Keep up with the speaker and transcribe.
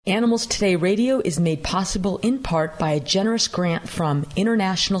Animals Today Radio is made possible in part by a generous grant from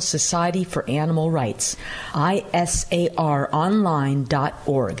International Society for Animal Rights,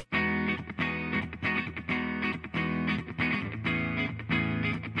 ISARonline.org.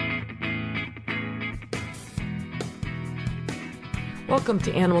 Welcome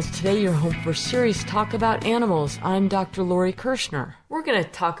to Animals Today, your home for serious talk about animals. I'm Dr. Lori Kirshner. We're going to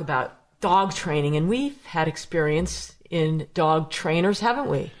talk about dog training, and we've had experience in dog trainers, haven't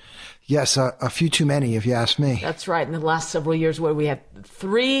we? Yes, a few too many, if you ask me. That's right. In the last several years, where we had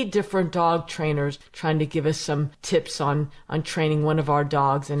 3 different dog trainers trying to give us some tips on training one of our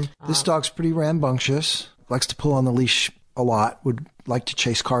dogs. And this dog's pretty rambunctious, likes to pull on the leash a lot, would like to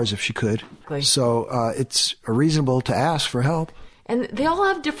chase cars if she could. Exactly. So it's reasonable to ask for help. And they all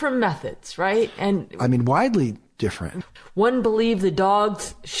have different methods, right? And I mean, widely different. One believed the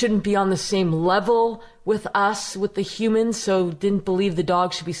dogs shouldn't be on the same level with us, with the humans, so didn't believe the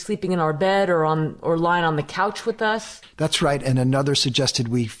dog should be sleeping in our bed or lying on the couch with us. That's right. And another suggested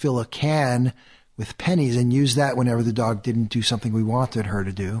we fill a can with pennies and use that whenever the dog didn't do something we wanted her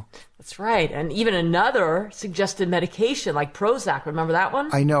to do. That's right. And even another suggested medication like Prozac. Remember that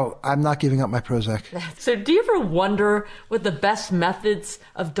one? I know. I'm not giving up my Prozac. So do you ever wonder what the best methods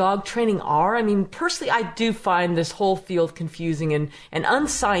of dog training are? I mean, personally, I do find this whole field confusing and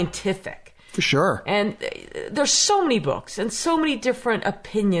unscientific. For sure. And there's so many books and so many different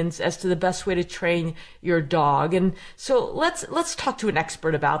opinions as to the best way to train your dog. And so let's talk to an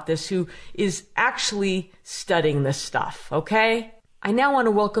expert about this who is actually studying this stuff, okay? I now want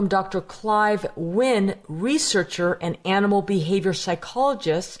to welcome Dr. Clive Wynne, researcher and animal behavior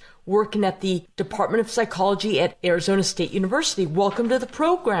psychologist working at the Department of Psychology at Arizona State University. Welcome to the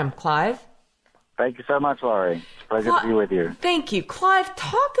program, Clive. Thank you so much, Laurie. It's a pleasure to be with you. Thank you. Clive,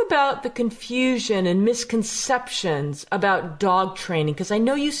 talk about the confusion and misconceptions about dog training, because I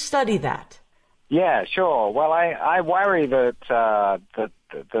know you study that. Yeah, sure. Well, I worry that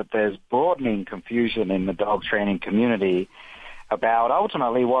there's broadening confusion in the dog training community about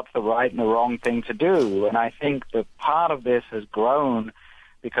ultimately what's the right and the wrong thing to do. And I think that part of this has grown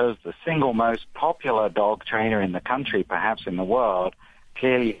because the single most popular dog trainer in the country, perhaps in the world,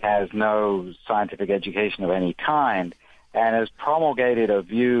 clearly has no scientific education of any kind and has promulgated a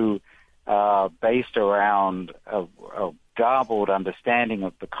view based around a garbled understanding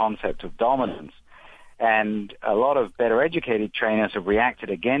of the concept of dominance. And a lot of better educated trainers have reacted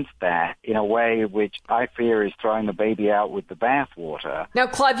against that in a way which I fear is throwing the baby out with the bathwater. Now,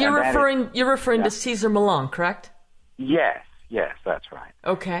 Clive, you're referring to Cesar Millan, correct? Yes, that's right.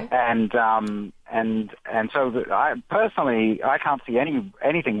 Okay. And so I can't see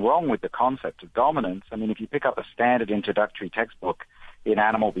anything wrong with the concept of dominance. I mean, if you pick up a standard introductory textbook in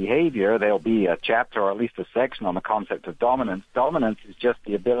animal behavior, there'll be a chapter or at least a section on the concept of dominance. Dominance is just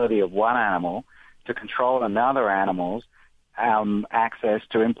the ability of one animal to control another animal's access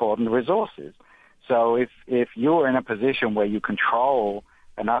to important resources. So if you're in a position where you control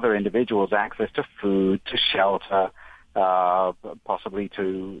another individual's access to food, to shelter, possibly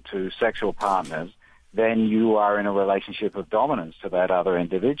to sexual partners, then you are in a relationship of dominance to that other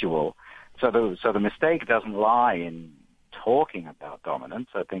individual. So the mistake doesn't lie in talking about dominance.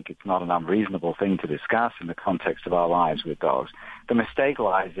 I think it's not an unreasonable thing to discuss in the context of our lives with dogs. The mistake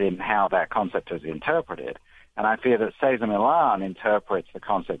lies in how that concept is interpreted. And I fear that Cesar Millan interprets the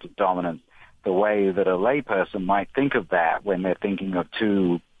concept of dominance the way that a layperson might think of that when they're thinking of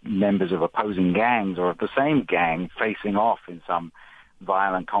two members of opposing gangs or of the same gang facing off in some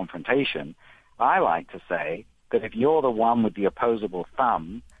violent confrontation. I like to say that if you're the one with the opposable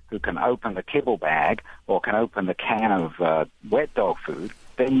thumb who can open the kibble bag or can open the can of wet dog food,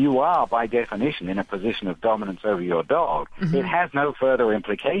 then you are, by definition, in a position of dominance over your dog. Mm-hmm. It has no further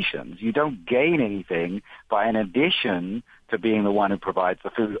implications. You don't gain anything by, in addition to being the one who provides the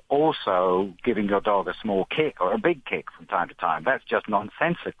food, also giving your dog a small kick or a big kick from time to time. That's just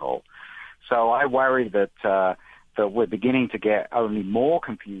nonsensical. So I worry that we're beginning to get only more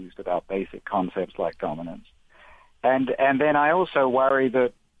confused about basic concepts like dominance. And then I also worry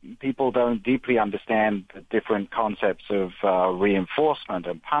that people don't deeply understand the different concepts of reinforcement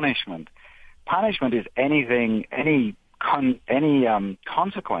and punishment. Punishment is any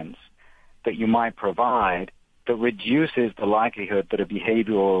consequence that you might provide that reduces the likelihood that a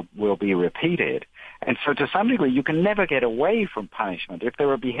behavior will be repeated. And so to some degree, you can never get away from punishment. If there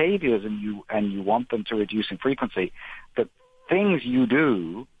are behaviors and you want them to reduce in frequency, the things you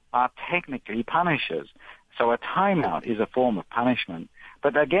do are technically punishes. So a timeout is a form of punishment.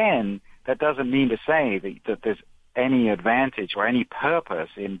 But again, that doesn't mean to say that there's any advantage or any purpose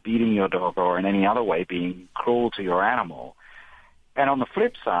in beating your dog or in any other way being cruel to your animal. And on the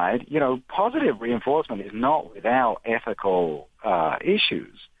flip side, positive reinforcement is not without ethical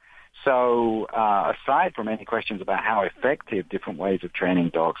issues. So aside from any questions about how effective different ways of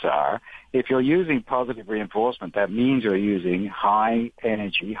training dogs are, if you're using positive reinforcement, that means you're using high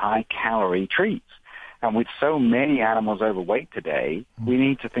energy, high calorie treats. And with so many animals overweight today, we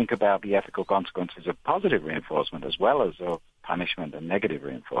need to think about the ethical consequences of positive reinforcement as well as of punishment and negative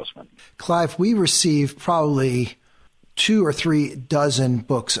reinforcement. Clive, we receive probably 2 or 3 dozen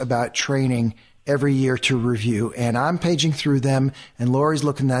books about training every year to review, and I'm paging through them, and Lori's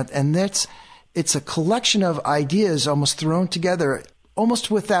looking at, and it's a collection of ideas almost thrown together, almost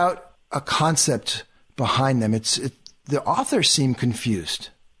without a concept behind them. The authors seem confused.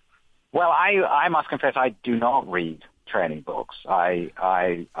 Well, I must confess I do not read training books.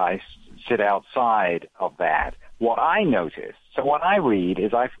 I sit outside of that. What I notice, so what I read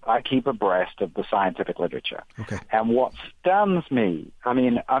is I keep abreast of the scientific literature. Okay. And what stuns me,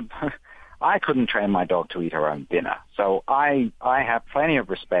 I couldn't train my dog to eat her own dinner. So I have plenty of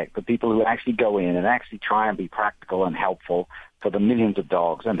respect for people who actually go in and actually try and be practical and helpful for the millions of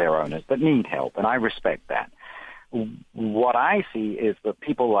dogs and their owners that need help, and I respect that. What I see is that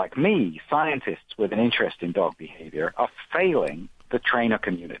people like me, scientists with an interest in dog behavior, are failing the trainer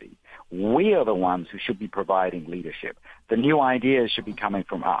community. We are the ones who should be providing leadership. The new ideas should be coming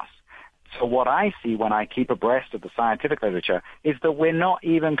from us. So what I see when I keep abreast of the scientific literature is that we're not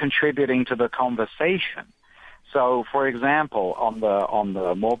even contributing to the conversation. So, for example, on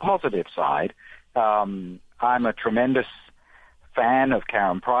the more positive side, I'm a tremendous fan of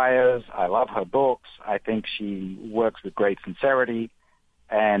Karen Pryor's. I love her books. I think she works with great sincerity.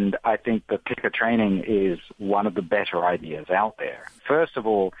 And I think that clicker training is one of the better ideas out there. First of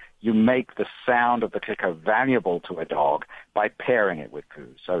all, you make the sound of the clicker valuable to a dog by pairing it with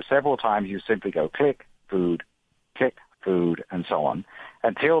food. So several times you simply go click, food, and so on,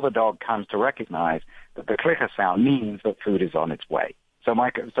 until the dog comes to recognize that the clicker sound means that food is on its way. So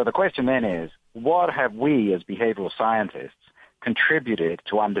the question then is, what have we as behavioral scientists contributed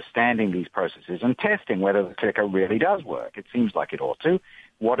to understanding these processes and testing whether the clicker really does work? It seems like it ought to.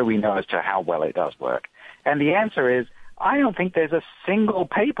 What do we know as to how well it does work? And the answer is, I don't think there's a single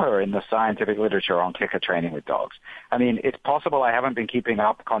paper in the scientific literature on clicker training with dogs. It's possible I haven't been keeping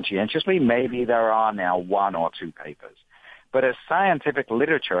up conscientiously. Maybe there are now 1 or 2 papers. But a scientific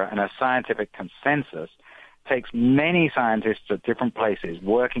literature and a scientific consensus takes many scientists at different places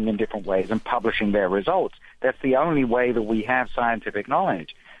working in different ways and publishing their results. That's the only way that we have scientific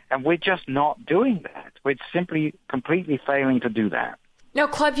knowledge. And we're just not doing that. We're simply completely failing to do that. Now,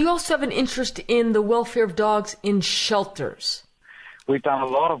 Clive, you also have an interest in the welfare of dogs in shelters. We've done a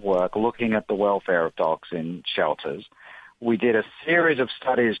lot of work looking at the welfare of dogs in shelters. We did a series of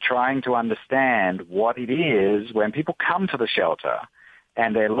studies trying to understand what it is when people come to the shelter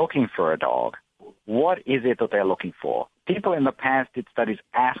and they're looking for a dog. What is it that they're looking for? People in the past did studies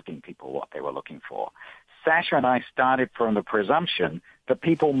asking people what they were looking for. Sasha and I started from the presumption that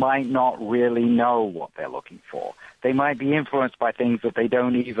people might not really know what they're looking for. They might be influenced by things that they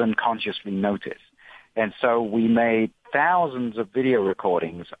don't even consciously notice. And so we made thousands of video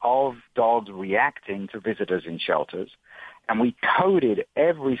recordings of dogs reacting to visitors in shelters, and we coded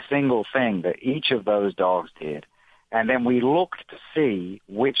every single thing that each of those dogs did. And then we looked to see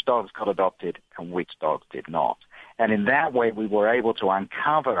which dogs got adopted and which dogs did not. And in that way, we were able to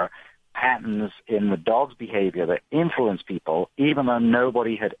uncover patterns in the dog's behavior that influence people, even though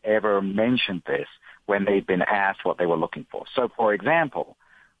nobody had ever mentioned this when they'd been asked what they were looking for. So, for example,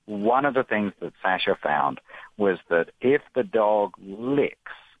 one of the things that Sasha found was that if the dog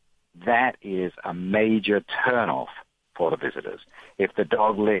licks, that is a major turnoff for the visitors. If the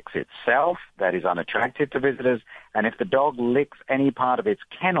dog licks itself, that is unattractive to visitors. And if the dog licks any part of its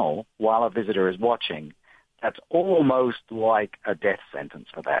kennel while a visitor is watching, that's almost like a death sentence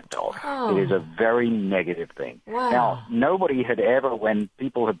for that dog. Oh. It is a very negative thing. Wow. Now, nobody had ever, when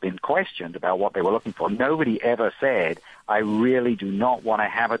people have been questioned about what they were looking for, nobody ever said, I really do not want to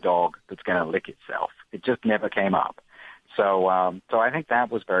have a dog that's going to lick itself. It just never came up. So I think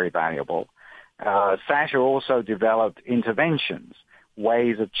that was very valuable. Sasha also developed interventions,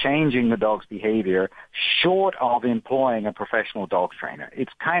 ways of changing the dog's behavior short of employing a professional dog trainer.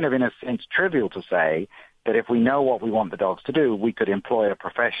 It's kind of, in a sense, trivial to say that if we know what we want the dogs to do, we could employ a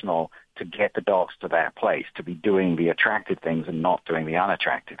professional to get the dogs to that place, to be doing the attractive things and not doing the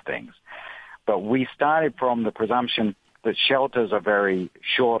unattractive things. But we started from the presumption that shelters are very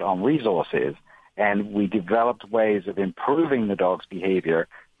short on resources, and we developed ways of improving the dog's behavior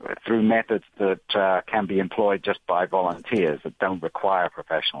through methods that can be employed just by volunteers that don't require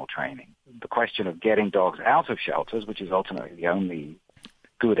professional training. The question of getting dogs out of shelters, which is ultimately the only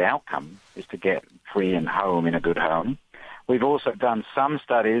good outcome, is to get free and home in a good home. We've also done some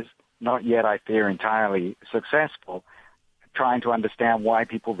studies, not yet, I fear, entirely successful, trying to understand why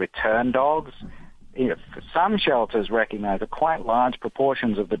people return dogs. Some shelters recognize that quite large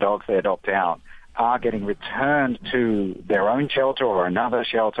proportions of the dogs they adopt out are getting returned to their own shelter or another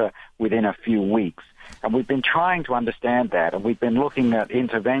shelter within a few weeks. And we've been trying to understand that, and we've been looking at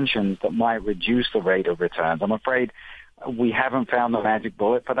interventions that might reduce the rate of returns. I'm afraid we haven't found the magic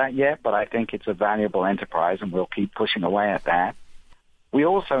bullet for that yet, but I think it's a valuable enterprise, and we'll keep pushing away at that. We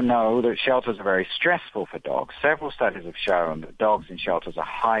also know that shelters are very stressful for dogs. Several studies have shown that dogs in shelters are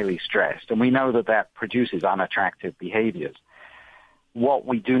highly stressed, and we know that that produces unattractive behaviors. What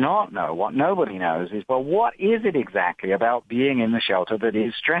we do not know, what nobody knows, is, well, what is it exactly about being in the shelter that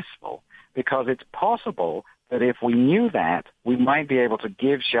is stressful? Because it's possible that if we knew that, we might be able to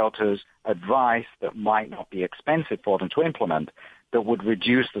give shelters advice that might not be expensive for them to implement, that would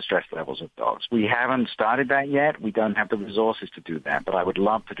reduce the stress levels of dogs. We haven't started that yet. We don't have the resources to do that, but I would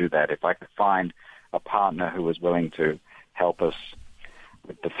love to do that if I could find a partner who was willing to help us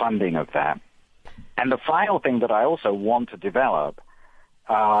with the funding of that. And the final thing that I also want to develop,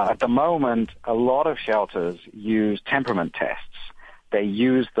 at the moment, a lot of shelters use temperament tests. They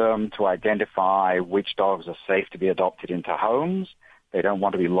use them to identify which dogs are safe to be adopted into homes. They don't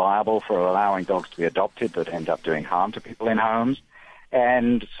want to be liable for allowing dogs to be adopted that end up doing harm to people in homes.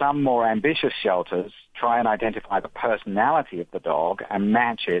 And some more ambitious shelters try and identify the personality of the dog and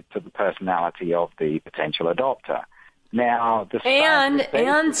match it to the personality of the potential adopter. Now,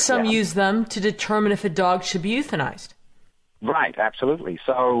 and some use them to determine if a dog should be euthanized. Right, absolutely.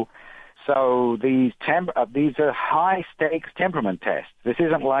 So these are high-stakes temperament tests. This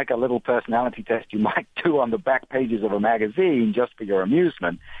isn't like a little personality test you might do on the back pages of a magazine just for your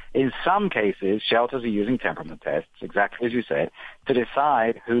amusement. In some cases, shelters are using temperament tests, exactly as you said, to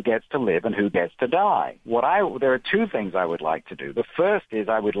decide who gets to live and who gets to die. There are two things I would like to do. The first is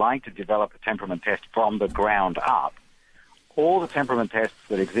I would like to develop a temperament test from the ground up. All the temperament tests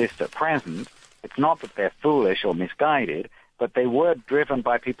that exist at present, it's not that they're foolish or misguided, but they were driven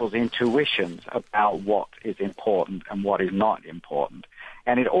by people's intuitions about what is important and what is not important.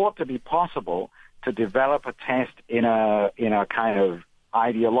 And it ought to be possible to develop a test in a kind of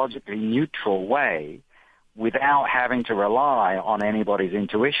ideologically neutral way without having to rely on anybody's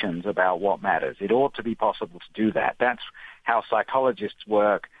intuitions about what matters. It ought to be possible to do that. That's how psychologists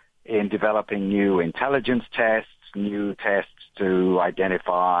work in developing new intelligence tests, new tests to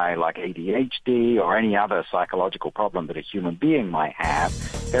identify like ADHD or any other psychological problem that a human being might have.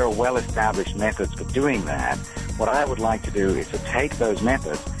 There are well-established methods for doing that. What I would like to do is to take those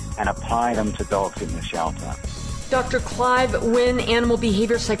methods and apply them to dogs in the shelter. Dr. Clive Wynne, animal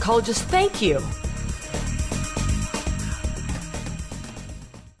behavior psychologist, thank you.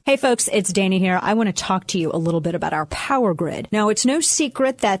 Hey folks, it's Dana here. I want to talk to you a little bit about our power grid. Now, it's no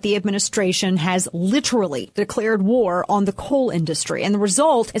secret that the administration has literally declared war on the coal industry, and the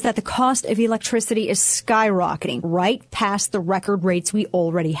result is that the cost of electricity is skyrocketing right past the record rates we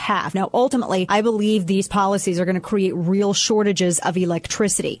already have. Now, ultimately, I believe these policies are going to create real shortages of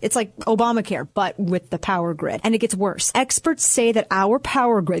electricity. It's like Obamacare, but with the power grid. And it gets worse. Experts say that our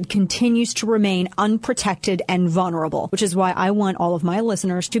power grid continues to remain unprotected and vulnerable, which is why I want all of my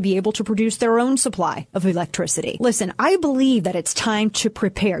listeners to be able to produce their own supply of electricity. Listen, I believe that it's time to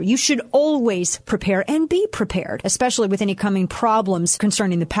prepare. You should always prepare and be prepared, especially with any coming problems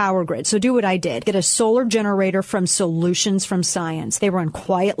concerning the power grid. So do what I did. Get a solar generator from Solutions from Science. They run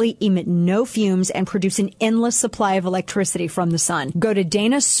quietly, emit no fumes, and produce an endless supply of electricity from the sun. Go to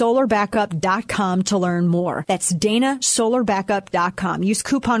DanaSolarBackup.com to learn more. That's DanaSolarBackup.com. Use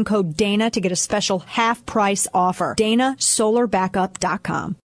coupon code DANA to get a special half-price offer.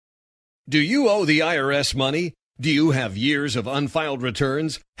 DanaSolarBackup.com. Do you owe the IRS money? Do you have years of unfiled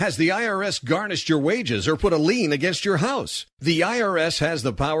returns? Has the IRS garnished your wages or put a lien against your house? The IRS has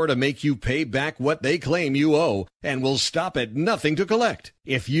the power to make you pay back what they claim you owe and will stop at nothing to collect.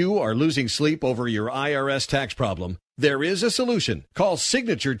 If you are losing sleep over your IRS tax problem, there is a solution. Call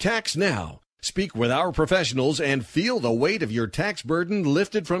Signature Tax now. Speak with our professionals and feel the weight of your tax burden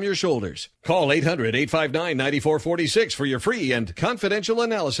lifted from your shoulders. Call 800-859-9446 for your free and confidential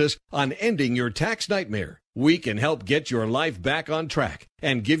analysis on ending your tax nightmare. We can help get your life back on track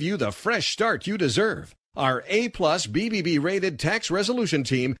and give you the fresh start you deserve. Our A-plus BBB rated tax resolution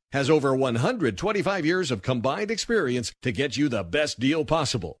team has over 125 years of combined experience to get you the best deal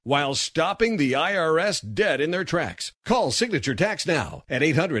possible while stopping the IRS dead in their tracks. Call Signature Tax now at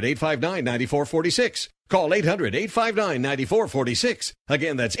 800-859-9446. Call 800-859-9446.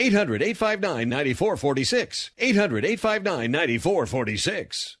 Again, that's 800-859-9446.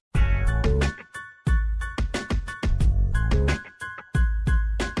 800-859-9446.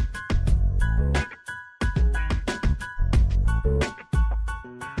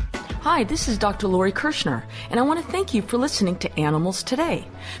 Hi, this is Dr. Lori Kirshner, and I want to thank you for listening to Animals Today.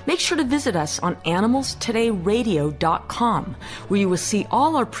 Make sure to visit us on animalstodayradio.com, where you will see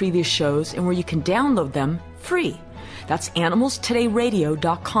all our previous shows and where you can download them free. That's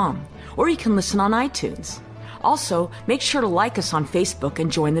animalstodayradio.com, or you can listen on iTunes. Also, make sure to like us on Facebook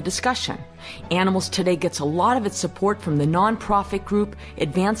and join the discussion. Animals Today gets a lot of its support from the nonprofit group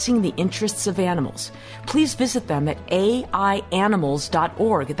Advancing the Interests of Animals. Please visit them at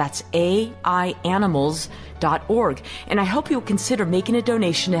aianimals.org. That's aianimals.org. And I hope you'll consider making a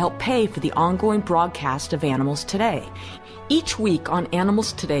donation to help pay for the ongoing broadcast of Animals Today. Each week on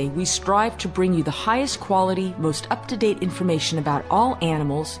Animals Today, we strive to bring you the highest quality, most up-to-date information about all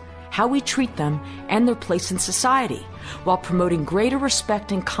animals, how we treat them, and their place in society, while promoting greater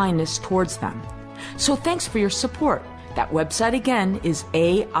respect and kindness towards them. So thanks for your support. That website again is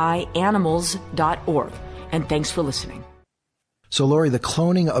aianimals.org. And thanks for listening. So, Lori, the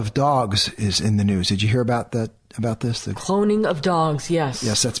cloning of dogs is in the news. Did you hear about that? About this? The cloning of dogs, yes.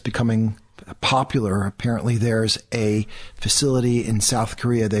 Yes, that's becoming popular. Apparently, there's a facility in South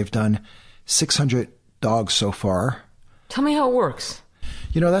Korea. They've done 600 dogs so far. Tell me how it works.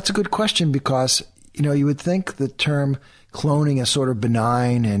 That's a good question because, you would think the term cloning is sort of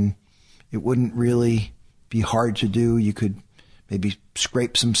benign and it wouldn't really be hard to do. You could maybe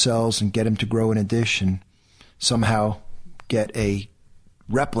scrape some cells and get them to grow in a dish and somehow get a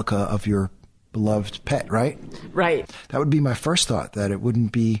replica of your beloved pet, right? Right. That would be my first thought, that it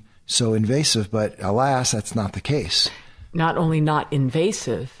wouldn't be so invasive, but alas, that's not the case. Not only not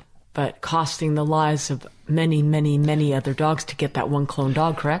invasive, but costing the lives of many, many, many other dogs to get that one clone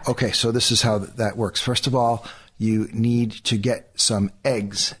dog, correct? Okay, so this is how that works. First of all, you need to get some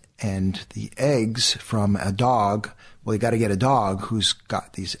eggs, and the eggs from a dog, well, you got to get a dog who's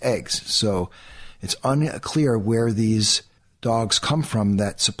got these eggs. So it's unclear where these dogs come from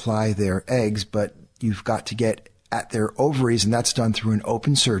that supply their eggs, but you've got to get at their ovaries, and that's done through an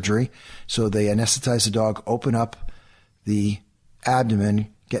open surgery. So they anesthetize the dog, open up the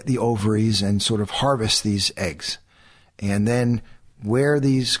abdomen, get the ovaries, and sort of harvest these eggs. And then where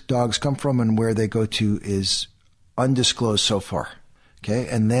these dogs come from and where they go to is undisclosed so far. Okay.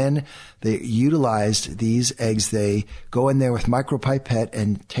 And then they utilized these eggs. They go in there with micropipette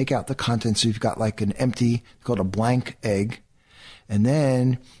and take out the contents. So you've got like an empty, called a blank egg. And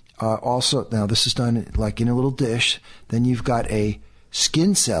then also, now this is done like in a little dish. Then you've got a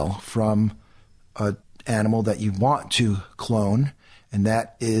skin cell from an animal that you want to clone, and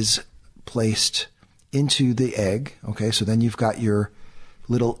that is placed into the egg. Okay, so then you've got your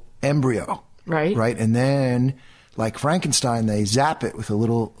little embryo. Right. Right, and then, like Frankenstein, they zap it with a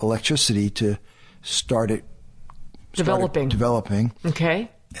little electricity to start it developing. Okay.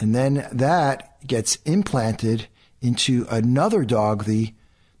 And then that gets implanted into another dog, the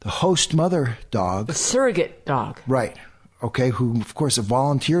host mother dog. The surrogate dog. Right. Okay, who, of course,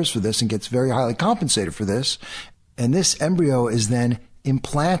 volunteers for this and gets very highly compensated for this. And this embryo is then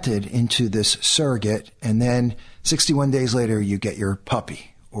implanted into this surrogate, and then 61 days later, you get your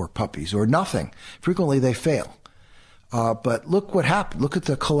puppy or puppies or nothing. Frequently, they fail. But look what happened. Look at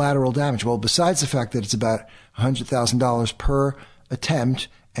the collateral damage. Well, besides the fact that it's about $100,000 per attempt,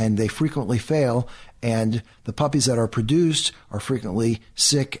 and they frequently fail, and the puppies that are produced are frequently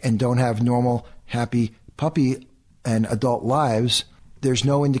sick and don't have normal, happy puppy and adult lives, there's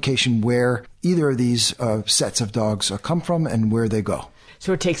no indication where either of these sets of dogs come from and where they go.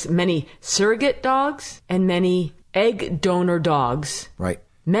 So it takes many surrogate dogs and many egg donor dogs. Right.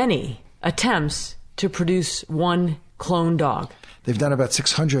 Many attempts to produce one clone dog. They've done about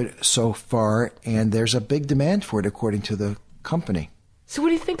 600 so far, and there's a big demand for it, according to the company. So what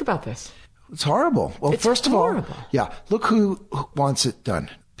do you think about this? It's horrible. Well, it's first horrible. of all, yeah, look who wants it done.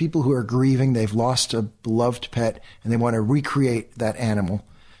 People who are grieving, they've lost a beloved pet, and they want to recreate that animal.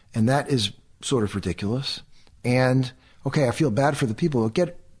 And that is sort of ridiculous. And, okay, I feel bad for the people.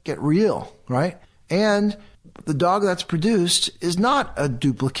 Get real, right? And the dog that's produced is not a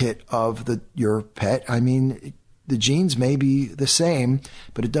duplicate of your pet. I mean, the genes may be the same,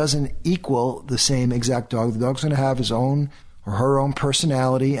 but it doesn't equal the same exact dog. The dog's going to have his own or her own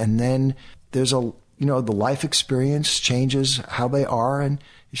personality, and then there's a the life experience changes how they are, and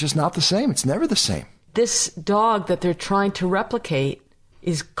it's just not the same. It's never the same. This dog that they're trying to replicate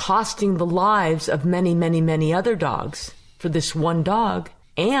is costing the lives of many, many, many other dogs for this one dog,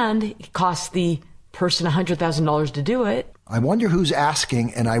 and it costs the person $100,000 to do it. I wonder who's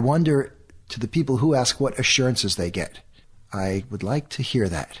asking, and I wonder to the people who ask what assurances they get. I would like to hear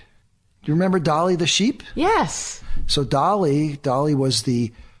that. Do you remember Dolly the sheep? Yes. So Dolly was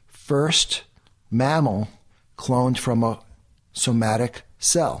the first mammal cloned from a somatic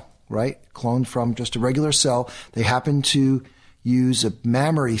cell, right? Cloned from just a regular cell. They happened to use a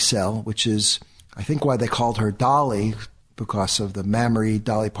mammary cell, which is, I think, why they called her Dolly, because of the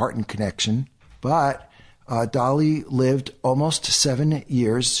Mammary-Dolly Parton connection. But Dolly lived almost 7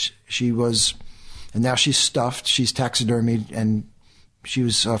 years. And now she's stuffed. She's taxidermied, and she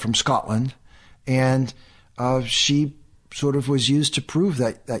was from Scotland. And she sort of was used to prove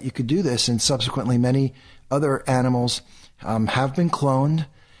that you could do this. And subsequently, many other animals have been cloned.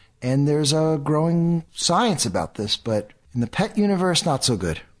 And there's a growing science about this. But in the pet universe, not so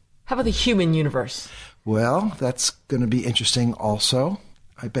good. How about the human universe? Well, that's going to be interesting also.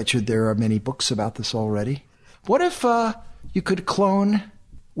 I bet you there are many books about this already. What if you could clone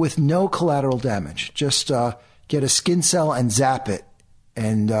with no collateral damage? Just get a skin cell and zap it,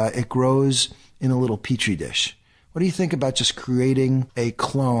 and it grows in a little petri dish. What do you think about just creating a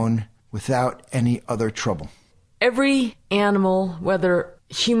clone without any other trouble? Every animal, whether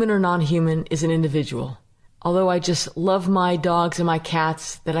human or non-human, is an individual. Although I just love my dogs and my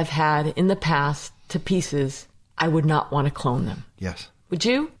cats that I've had in the past to pieces, I would not want to clone them. Yes. Would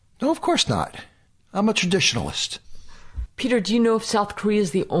you? No, of course not. I'm a traditionalist. Peter, do you know if South Korea is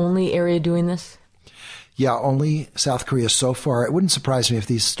the only area doing this? Yeah, only South Korea so far. It wouldn't surprise me if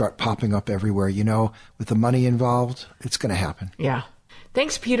these start popping up everywhere. With the money involved, it's going to happen. Yeah.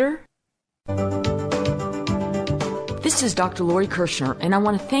 Thanks, Peter. This is Dr. Lori Kirshner, and I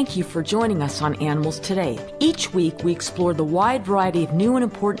want to thank you for joining us on Animals Today. Each week, we explore the wide variety of new and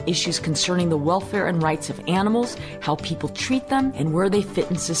important issues concerning the welfare and rights of animals, how people treat them, and where they fit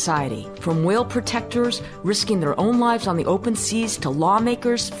in society. From whale protectors risking their own lives on the open seas, to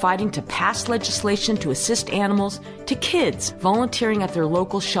lawmakers fighting to pass legislation to assist animals, to kids volunteering at their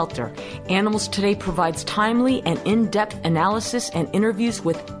local shelter. Animals Today provides timely and in-depth analysis and interviews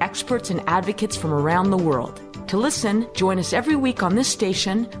with experts and advocates from around the world. To listen, join us every week on this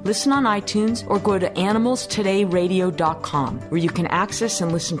station, listen on iTunes, or go to animalstodayradio.com, where you can access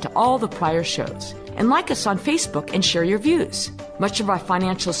and listen to all the prior shows. And like us on Facebook and share your views. Much of our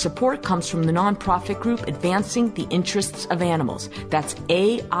financial support comes from the nonprofit group Advancing the Interests of Animals. That's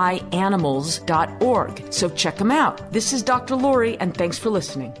AIAnimals.org. So check them out. This is Dr. Lori, and thanks for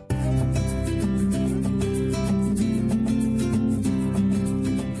listening.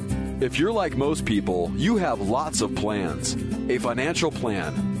 If you're like most people, you have lots of plans. A financial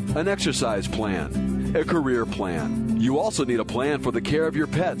plan, an exercise plan, a career plan. You also need a plan for the care of your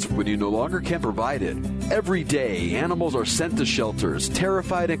pets when you no longer can provide it. Every day, animals are sent to shelters,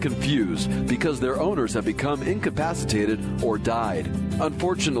 terrified and confused because their owners have become incapacitated or died.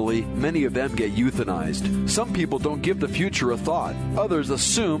 Unfortunately, many of them get euthanized. Some people don't give the future a thought. Others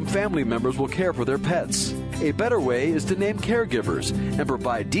assume family members will care for their pets. A better way is to name caregivers and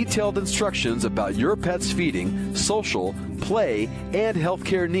provide detailed instructions about your pet's feeding, social, play, and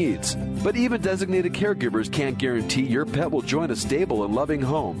healthcare needs. But even designated caregivers can't guarantee your pet will join a stable and loving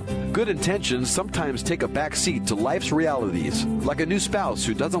home. Good intentions sometimes take a back seat to life's realities, like a new spouse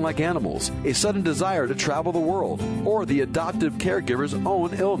who doesn't like animals, a sudden desire to travel the world, or the adoptive caregiver's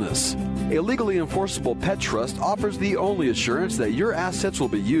own illness. A legally enforceable pet trust offers the only assurance that your assets will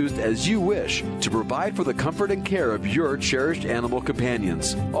be used as you wish to provide for the comfort and care of your cherished animal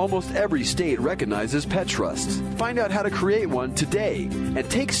companions. Almost every state recognizes pet trusts. Find out how to create one today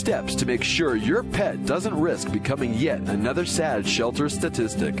and take steps to make sure your pet doesn't risk becoming yet another sad shelter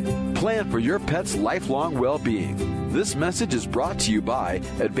statistic. Plan for your pet's lifelong well-being. This message is brought to you by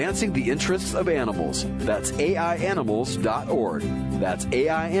Advancing the Interests of Animals. That's AIAnimals.org. That's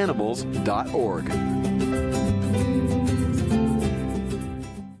AIAnimals.org.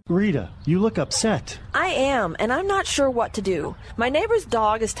 Rita, you look upset. I am, and I'm not sure what to do. My neighbor's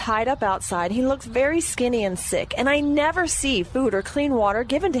dog is tied up outside. He looks very skinny and sick, and I never see food or clean water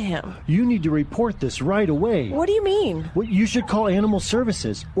given to him. You need to report this right away. What do you mean? Well, you should call Animal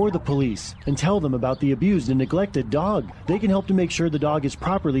Services or the police and tell them about the abused and neglected dog. They can help to make sure the dog is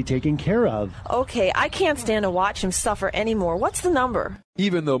properly taken care of. Okay, I can't stand to watch him suffer anymore. What's the number?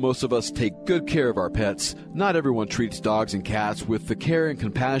 Even though most of us take good care of our pets, not everyone treats dogs and cats with the care and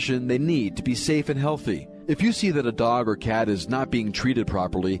compassion they need to be safe and healthy. If you see that a dog or cat is not being treated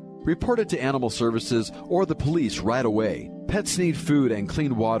properly, report it to Animal Services or the police right away. Pets need food and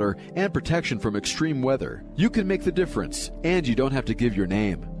clean water and protection from extreme weather. You can make the difference, and you don't have to give your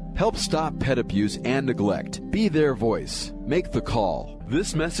name. Help stop pet abuse and neglect. Be their voice. Make the call.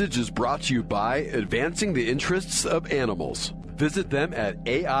 This message is brought to you by Advancing the Interests of Animals. Visit them at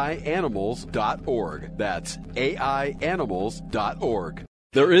aianimals.org. That's aianimals.org.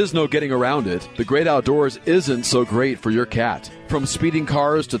 There is no getting around it. The great outdoors isn't so great for your cat. From speeding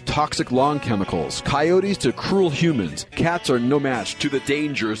cars to toxic lawn chemicals, coyotes to cruel humans, cats are no match to the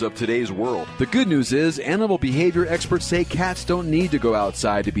dangers of today's world. The good news is, animal behavior experts say cats don't need to go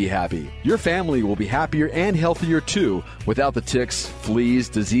outside to be happy. Your family will be happier and healthier too, without the ticks, fleas,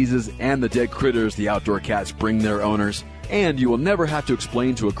 diseases, and the dead critters the outdoor cats bring their owners. And you will never have to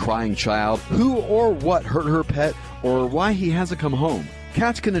explain to a crying child who or what hurt her pet or why he hasn't come home.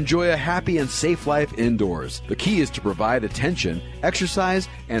 Cats can enjoy a happy and safe life indoors. The key is to provide attention, exercise,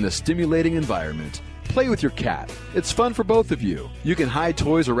 and a stimulating environment. Play with your cat. It's fun for both of you. You can hide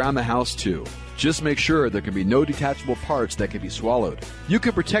toys around the house too. Just make sure there can be no detachable parts that can be swallowed. You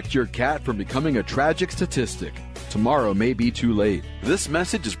can protect your cat from becoming a tragic statistic. Tomorrow may be too late. This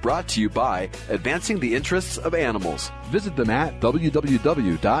message is brought to you by Advancing the Interests of Animals. Visit them at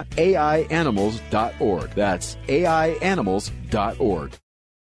www.aianimals.org. That's aianimals.org.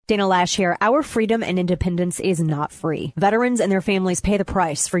 Dana Lash here. Our freedom and independence is not free. Veterans and their families pay the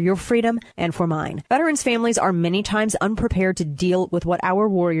price for your freedom and for mine. Veterans' families are many times unprepared to deal with what our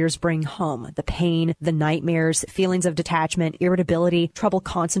warriors bring home. The pain, the nightmares, feelings of detachment, irritability, trouble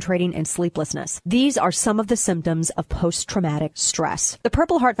concentrating, and sleeplessness. These are some of the symptoms of post-traumatic stress. The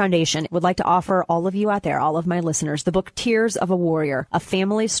Purple Heart Foundation would like to offer all of you out there, all of my listeners, the book Tears of a Warrior, A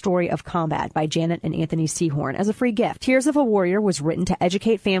Family Story of Combat by Janet and Anthony Sehorn as a free gift. Tears of a Warrior was written to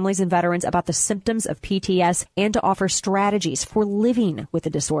educate families and veterans about the symptoms of PTS and to offer strategies for living with the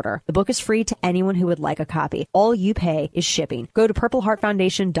disorder. The book is free to anyone who would like a copy. All you pay is shipping. Go to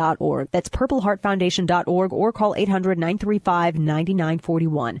purpleheartfoundation.org. That's purpleheartfoundation.org or call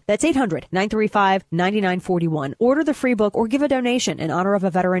 800-935-9941. That's 800-935-9941. Order the free book or give a donation in honor of a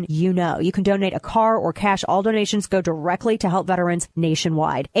veteran you know. You can donate a car or cash. All donations go directly to help veterans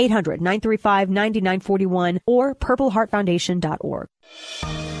nationwide. 800-935-9941 or purpleheartfoundation.org.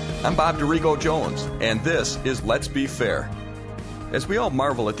 I'm Bob DeRigo Jones, and this is Let's Be Fair. As we all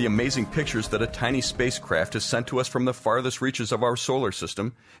marvel at the amazing pictures that a tiny spacecraft has sent to us from the farthest reaches of our solar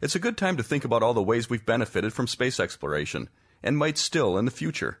system, it's a good time to think about all the ways we've benefited from space exploration, and might still in the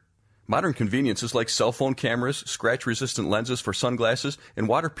future. Modern conveniences like cell phone cameras, scratch-resistant lenses for sunglasses, and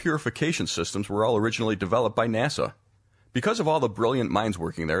water purification systems were all originally developed by NASA. Because of all the brilliant minds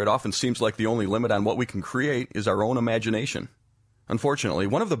working there, it often seems like the only limit on what we can create is our own imagination. Unfortunately,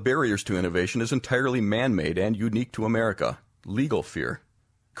 one of the barriers to innovation is entirely man-made and unique to America: legal fear.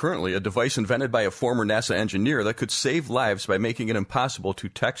 Currently, a device invented by a former NASA engineer that could save lives by making it impossible to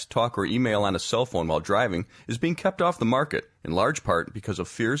text, talk, or email on a cell phone while driving is being kept off the market, in large part because of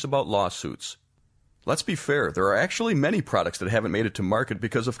fears about lawsuits. Let's be fair, there are actually many products that haven't made it to market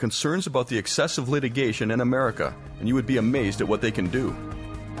because of concerns about the excessive litigation in America, and you would be amazed at what they can do.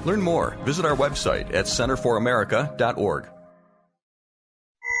 Learn more. Visit our website at centerforamerica.org.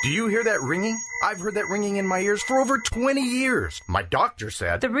 Do you hear that ringing? I've heard that ringing in my ears for over 20 years. My doctor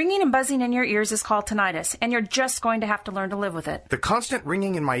said... The ringing and buzzing in your ears is called tinnitus, and you're just going to have to learn to live with it. The constant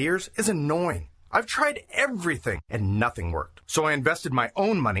ringing in my ears is annoying. I've tried everything, and nothing worked. So I invested my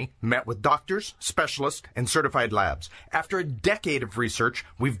own money, met with doctors, specialists, and certified labs. After a decade of research,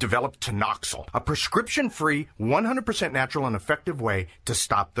 we've developed Tinoxil, a prescription-free, 100% natural and effective way to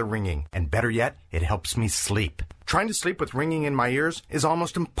stop the ringing. And better yet, it helps me sleep. Trying to sleep with ringing in my ears is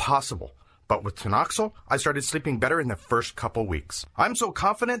almost impossible. But with Tinoxil, I started sleeping better in the first couple weeks. I'm so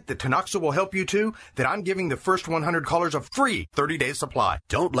confident that Tinoxil will help you too that I'm giving the first 100 callers a free 30-day supply.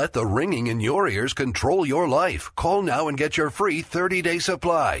 Don't let the ringing in your ears control your life. Call now and get your free 30-day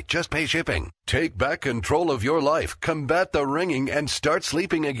supply. Just pay shipping. Take back control of your life, combat the ringing, and start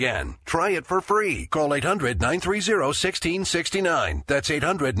sleeping again. Try it for free. Call 800-930-1669. That's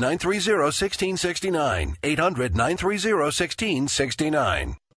 800-930-1669.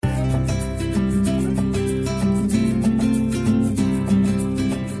 800-930-1669.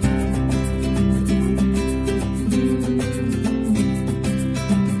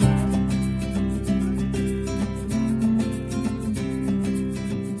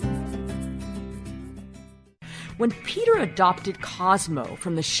 When Peter adopted Cosmo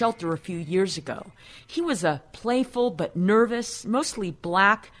from the shelter a few years ago, he was a playful but nervous, mostly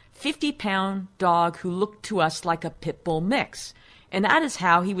black, 50-pound dog who looked to us like a pit bull mix. And that is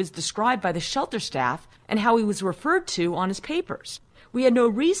how he was described by the shelter staff and how he was referred to on his papers. We had no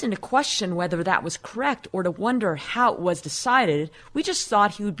reason to question whether that was correct or to wonder how it was decided. We just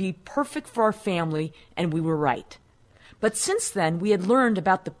thought he would be perfect for our family, and we were right. But since then, we had learned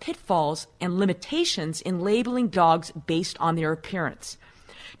about the pitfalls and limitations in labeling dogs based on their appearance.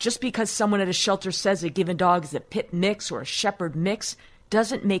 Just because someone at a shelter says a given dog is a pit mix or a shepherd mix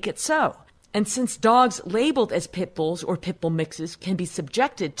doesn't make it so. And since dogs labeled as pit bulls or pit bull mixes can be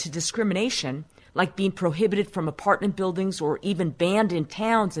subjected to discrimination, like being prohibited from apartment buildings or even banned in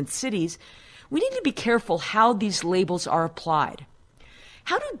towns and cities, we need to be careful how these labels are applied.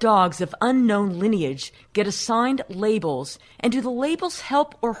 How do dogs of unknown lineage get assigned labels, and do the labels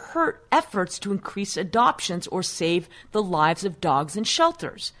help or hurt efforts to increase adoptions or save the lives of dogs in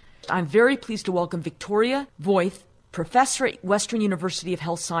shelters? I'm very pleased to welcome Victoria Voith, professor at Western University of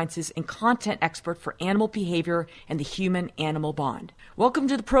Health Sciences and content expert for animal behavior and the human-animal bond. Welcome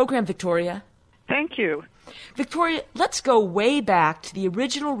to the program, Victoria. Thank you. Victoria, let's go way back to the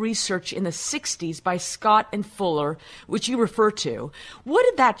original research in the 60s by Scott and Fuller, which you refer to. What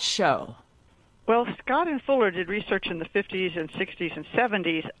did that show? Well, Scott and Fuller did research in the 50s and 60s and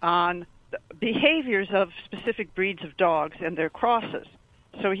 70s on the behaviors of specific breeds of dogs and their crosses.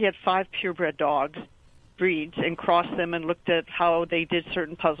 So he had 5 purebred dogs, breeds, and crossed them and looked at how they did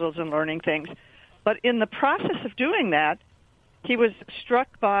certain puzzles and learning things. But in the process of doing that, he was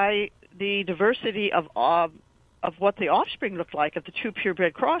struck by the diversity of what the offspring looked like of the 2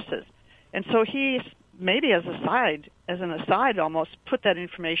 purebred crosses. And so he, maybe as an aside almost, put that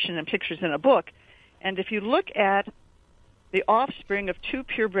information and pictures in a book. And if you look at the offspring of 2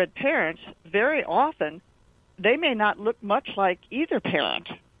 purebred parents, very often they may not look much like either parent.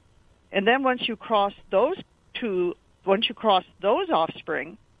 And then once you cross those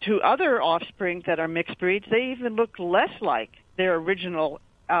offspring to other offspring that are mixed breeds, they even look less like their original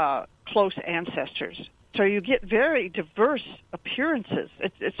close ancestors. So you get very diverse appearances.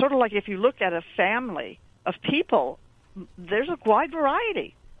 It's sort of like if you look at a family of people, there's a wide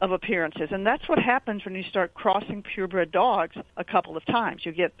variety of appearances. And that's what happens when you start crossing purebred dogs a couple of times.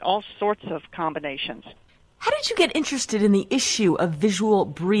 You get all sorts of combinations. How did you get interested in the issue of visual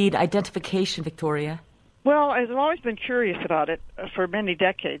breed identification, Victoria? Well, I've always been curious about it for many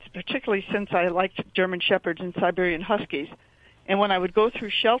decades, particularly since I liked German Shepherds and Siberian Huskies. And when I would go through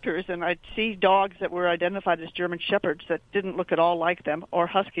shelters and I'd see dogs that were identified as German Shepherds that didn't look at all like them, or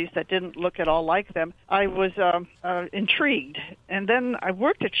Huskies that didn't look at all like them, I was intrigued. And then I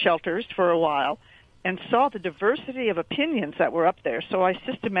worked at shelters for a while and saw the diversity of opinions that were up there. So I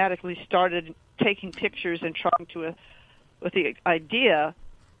systematically started taking pictures and trying to, with the idea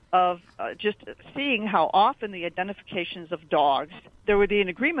of just seeing how often the identifications of dogs, there would be an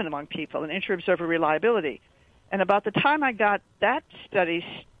agreement among people, an inter-observer reliability. And about the time I got that study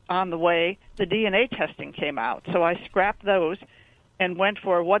on the way, the DNA testing came out. So I scrapped those and went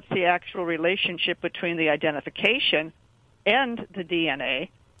for what's the actual relationship between the identification and the DNA,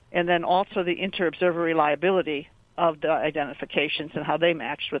 and then also the inter-observer reliability of the identifications and how they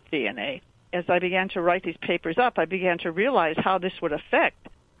matched with DNA. As I began to write these papers up, I began to realize how this would affect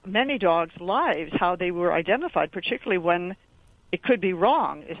many dogs' lives, how they were identified, particularly when it could be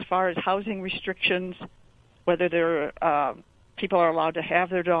wrong as far as housing restrictions, whether people are allowed to have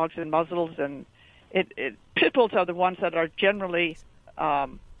their dogs in muzzles, and pit bulls are the ones that are generally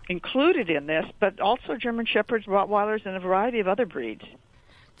included in this, but also German Shepherds, Rottweilers, and a variety of other breeds.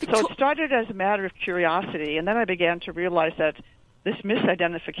 So it started as a matter of curiosity, and then I began to realize that this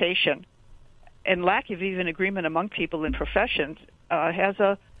misidentification and lack of even agreement among people in professions has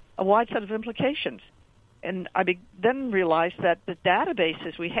a wide set of implications. And I then realized that the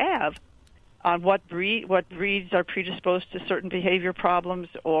databases we have on what breeds are predisposed to certain behavior problems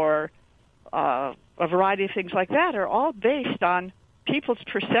or a variety of things like that are all based on people's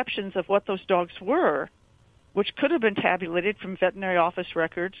perceptions of what those dogs were, which could have been tabulated from veterinary office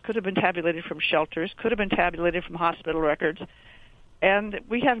records, could have been tabulated from shelters, could have been tabulated from hospital records, and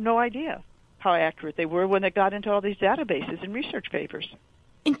we have no idea how accurate they were when they got into all these databases and research papers.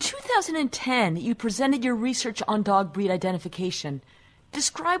 In 2010, you presented your research on dog breed identification.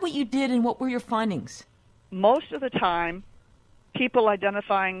 Describe what you did and what were your findings. Most of the time, people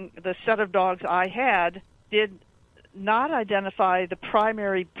identifying the set of dogs I had did not identify the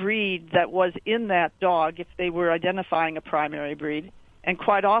primary breed that was in that dog if they were identifying a primary breed. And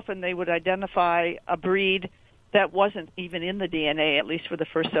quite often they would identify a breed that wasn't even in the DNA, at least for the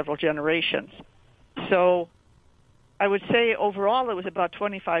first several generations. So I would say overall it was about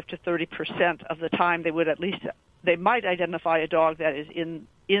 25 to 30% of the time they might identify a dog that is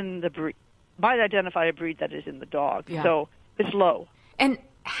in the breed, might identify a breed that is in the dog. Yeah. So it's low. And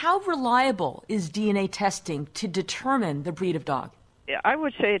how reliable is DNA testing to determine the breed of dog? I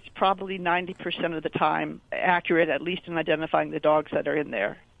would say it's probably 90% of the time accurate, at least in identifying the dogs that are in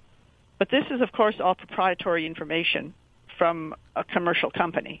there. But this is, of course, all proprietary information from a commercial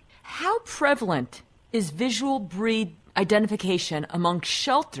company. How prevalent is visual breed identification among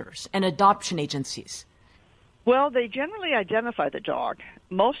shelters and adoption agencies? Well, they generally identify the dog.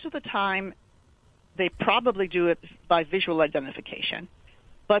 Most of the time, they probably do it by visual identification.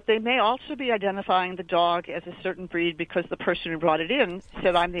 But they may also be identifying the dog as a certain breed because the person who brought it in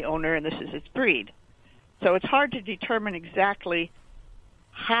said, I'm the owner and this is its breed. So it's hard to determine exactly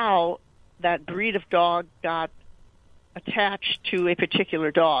how that breed of dog got attached to a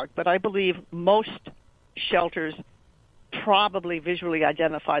particular dog. But I believe most shelters probably visually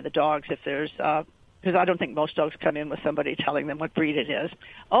identify the dogs if there's, because I don't think most dogs come in with somebody telling them what breed it is.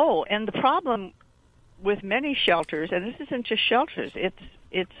 Oh, and the problem with many shelters, and this isn't just shelters,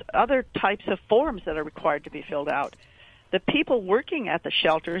 it's other types of forms that are required to be filled out. The people working at the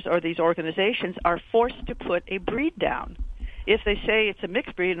shelters or these organizations are forced to put a breed down. If they say it's a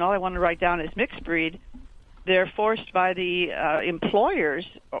mixed breed and all I want to write down is mixed breed, they're forced by the employers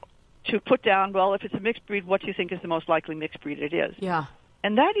to put down, well, if it's a mixed breed, what do you think is the most likely mixed breed it is? Yeah.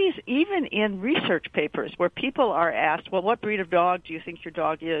 And that is even in research papers where people are asked, well, what breed of dog do you think your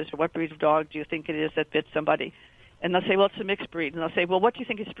dog is? Or what breed of dog do you think it is that fits somebody? And they'll say, well, it's a mixed breed. And they'll say, well, what do you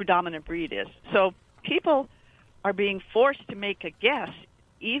think its predominant breed is? So people are being forced to make a guess,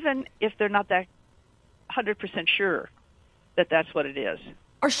 even if they're not that 100% sure that that's what it is.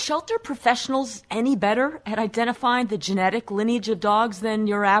 Are shelter professionals any better at identifying the genetic lineage of dogs than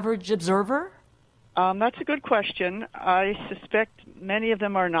your average observer? That's a good question. I suspect many of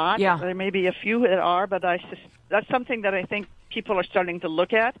them are not. Yeah. There may be a few that are, but that's something that I think people are starting to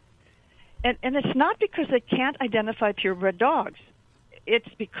look at. And it's not because they can't identify purebred dogs. It's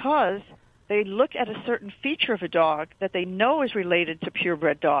because they look at a certain feature of a dog that they know is related to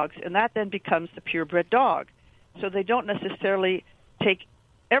purebred dogs, and that then becomes the purebred dog. So they don't necessarily take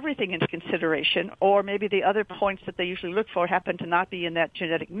everything into consideration, or maybe the other points that they usually look for happen to not be in that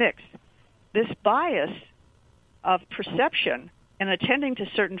genetic mix. This bias of perception and attending to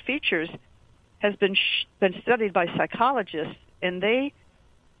certain features has been studied by psychologists, and they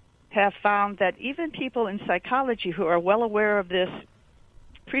have found that even people in psychology who are well aware of this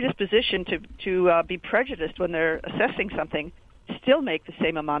predisposition to be prejudiced when they're assessing something still make the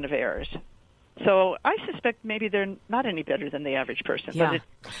same amount of errors. So I suspect maybe they're not any better than the average person. Yeah.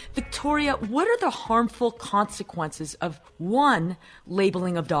 But Victoria, what are the harmful consequences of, one,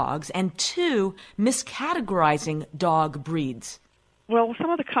 labeling of dogs, and two, miscategorizing dog breeds? Well,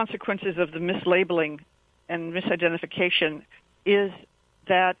 some of the consequences of the mislabeling and misidentification is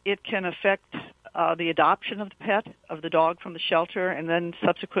that it can affect the adoption of the pet, of the dog from the shelter, and then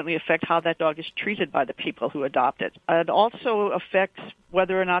subsequently affect how that dog is treated by the people who adopt it. It also affects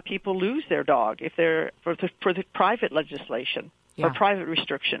whether or not people lose their dog if they're for the private legislation or private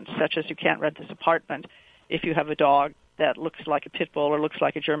restrictions, such as you can't rent this apartment if you have a dog that looks like a pit bull or looks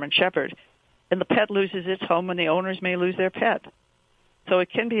like a German Shepherd, and the pet loses its home and the owners may lose their pet. So it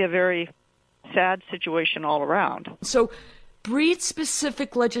can be a very sad situation all around. So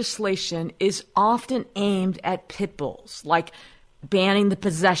breed-specific legislation is often aimed at pit bulls, like banning the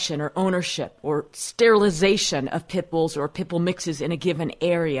possession or ownership or sterilization of pit bulls or pit bull mixes in a given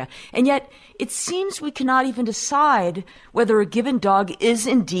area. And yet, it seems we cannot even decide whether a given dog is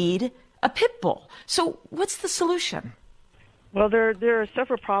indeed a pit bull. So what's the solution? Well, there are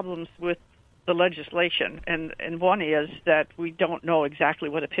several problems with the legislation, and one is that we don't know exactly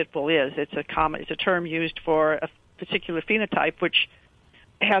what a pit bull is. It's a term used for a particular phenotype which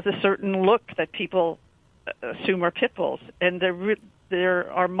has a certain look that people assume are pit bulls, and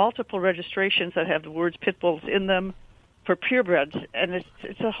there are multiple registrations that have the words pit bulls in them for purebreds, and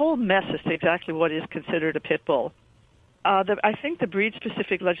it's a whole mess as to exactly what is considered a pit bull. I think the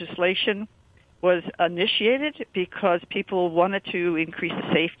breed-specific legislation was initiated because people wanted to increase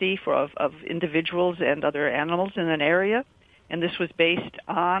the safety of individuals and other animals in an area, and this was based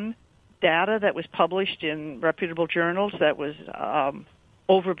on data that was published in reputable journals that was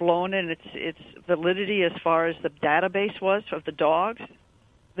overblown in its validity as far as the database was of the dogs.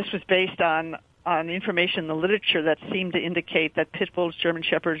 This was based on information in the literature that seemed to indicate that pit bulls, German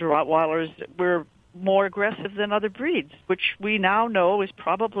Shepherds, Rottweilers were more aggressive than other breeds, which we now know is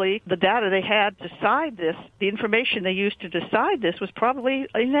probably the data they had to decide this. The information they used to decide this was probably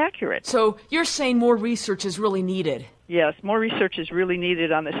inaccurate. So you're saying more research is really needed? Yes, more research is really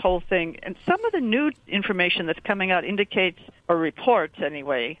needed on this whole thing. And some of the new information that's coming out indicates, or reports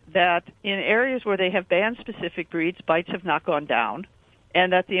anyway, that in areas where they have banned specific breeds, bites have not gone down.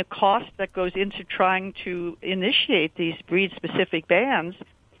 and that the cost that goes into trying to initiate these breed-specific bans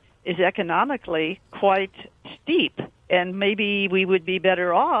is economically quite steep. And maybe we would be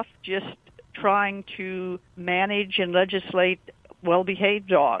better off just trying to manage and legislate well-behaved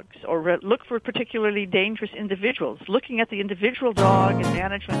dogs, or look for particularly dangerous individuals, looking at the individual dog and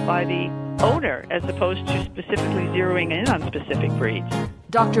management by the owner as opposed to specifically zeroing in on specific breeds.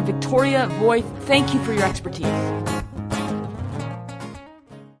 Dr. Victoria Voith, thank you for your expertise.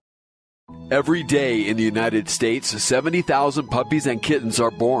 Every day in the United States, 70,000 puppies and kittens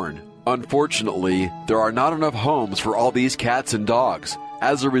are born. Unfortunately, there are not enough homes for all these cats and dogs.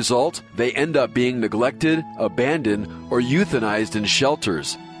 As a result, they end up being neglected, abandoned, or euthanized in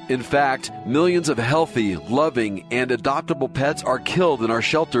shelters. In fact, millions of healthy, loving, and adoptable pets are killed in our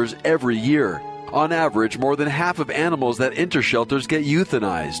shelters every year. On average, more than half of animals that enter shelters get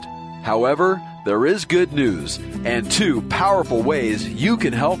euthanized. However, there is good news and 2 powerful ways you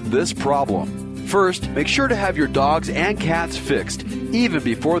can help this problem. First, make sure to have your dogs and cats fixed, even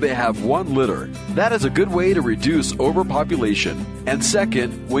before they have 1 litter. That is a good way to reduce overpopulation. And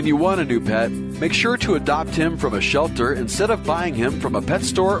second, when you want a new pet, make sure to adopt him from a shelter instead of buying him from a pet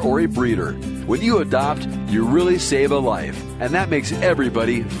store or a breeder. When you adopt, you really save a life, and that makes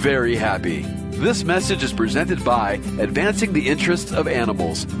everybody very happy. This message is presented by Advancing the Interests of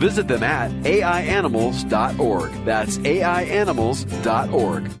Animals. Visit them at aianimals.org. That's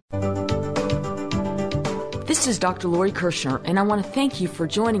aianimals.org. This is Dr. Lori Kirshner, and I want to thank you for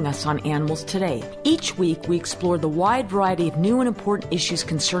joining us on Animals Today. Each week, we explore the wide variety of new and important issues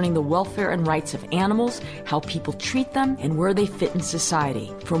concerning the welfare and rights of animals, how people treat them, and where they fit in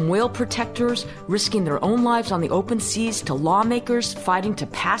society. From whale protectors risking their own lives on the open seas, to lawmakers fighting to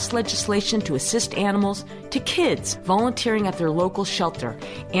pass legislation to assist animals, to kids volunteering at their local shelter,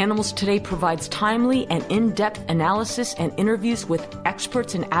 Animals Today provides timely and in-depth analysis and interviews with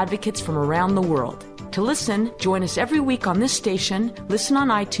experts and advocates from around the world. To listen, join us every week on this station, listen on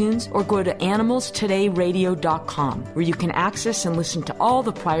iTunes, or go to animalstodayradio.com, where you can access and listen to all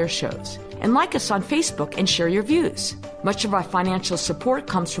the prior shows. And like us on Facebook and share your views. Much of our financial support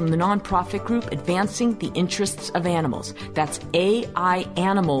comes from the nonprofit group Advancing the Interests of Animals. That's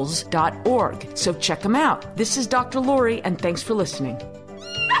aianimals.org. So check them out. This is Dr. Lori, and thanks for listening.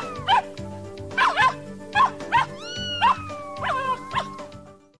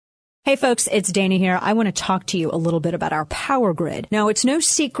 Hey folks, it's Dana here. I want to talk to you a little bit about our power grid. Now, it's no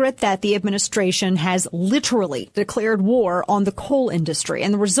secret that the administration has literally declared war on the coal industry,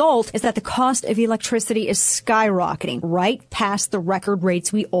 and the result is that the cost of electricity is skyrocketing right past the record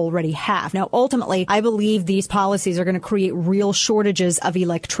rates we already have. Now, ultimately, I believe these policies are going to create real shortages of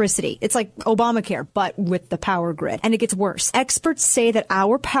electricity. It's like Obamacare, but with the power grid. And it gets worse. Experts say that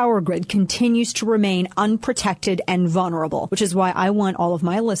our power grid continues to remain unprotected and vulnerable, which is why I want all of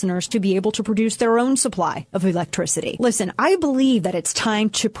my listeners to be able to produce their own supply of electricity. Listen, I believe that it's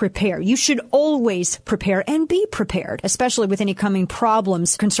time to prepare. You should always prepare and be prepared, especially with any coming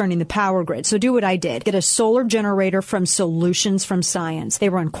problems concerning the power grid. So do what I did. Get a solar generator from Solutions from Science. They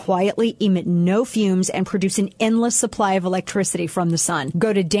run quietly, emit no fumes, and produce an endless supply of electricity from the sun.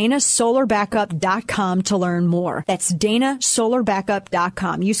 Go to DanaSolarBackup.com to learn more. That's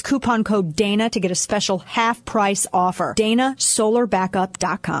DanaSolarBackup.com. Use coupon code DANA to get a special half-price offer.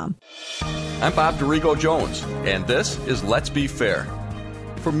 DanaSolarBackup.com. I'm Bob DeRigo Jones, and this is Let's Be Fair.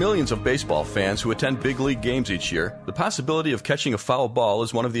 For millions of baseball fans who attend big league games each year, the possibility of catching a foul ball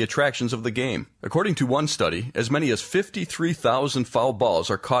is one of the attractions of the game. According to one study, as many as 53,000 foul balls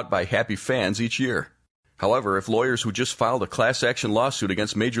are caught by happy fans each year. However, if lawyers who just filed a class action lawsuit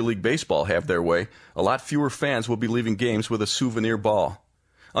against Major League Baseball have their way, a lot fewer fans will be leaving games with a souvenir ball.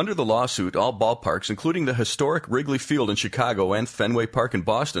 Under the lawsuit, all ballparks, including the historic Wrigley Field in Chicago and Fenway Park in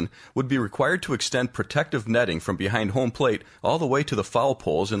Boston, would be required to extend protective netting from behind home plate all the way to the foul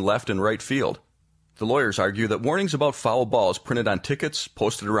poles in left and right field. The lawyers argue that warnings about foul balls printed on tickets,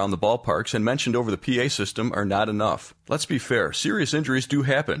 posted around the ballparks, and mentioned over the PA system are not enough. Let's be fair, serious injuries do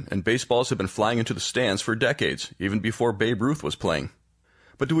happen, and baseballs have been flying into the stands for decades, even before Babe Ruth was playing.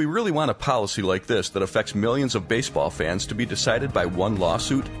 But do we really want a policy like this that affects millions of baseball fans to be decided by one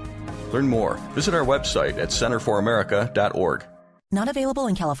lawsuit? Learn more. Visit our website at centerforamerica.org. Not available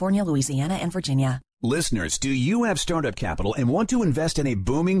in California, Louisiana, and Virginia. Listeners, do you have startup capital and want to invest in a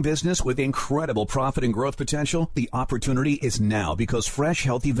booming business with incredible profit and growth potential? The opportunity is now because Fresh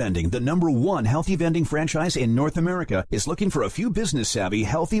Healthy Vending, the #1 healthy vending franchise in North America, is looking for a few business-savvy,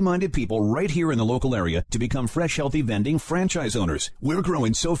 healthy-minded people right here in the local area to become Fresh Healthy Vending franchise owners. We're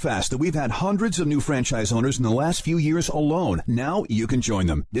growing so fast that we've had hundreds of new franchise owners in the last few years alone. Now you can join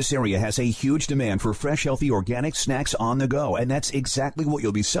them. This area has a huge demand for fresh, healthy, organic snacks on the go, and that's exactly what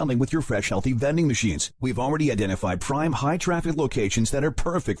you'll be selling with your Fresh Healthy Vending machine. We've already identified prime high-traffic locations that are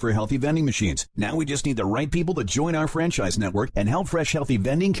perfect for healthy vending machines. Now we just need the right people to join our franchise network and help Fresh Healthy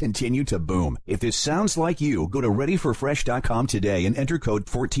Vending continue to boom. If this sounds like you, go to readyforfresh.com today and enter code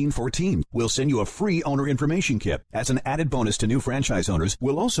 1414. We'll send you a free owner information kit. As an added bonus to new franchise owners,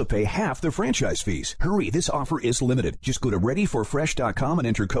 we'll also pay half the franchise fees. Hurry, this offer is limited. Just go to readyforfresh.com and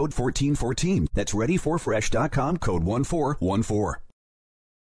enter code 1414. That's readyforfresh.com, code 1414.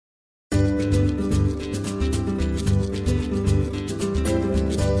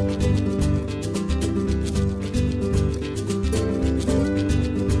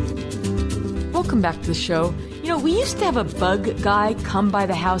 Welcome back to the show. You know, we used to have a bug guy come by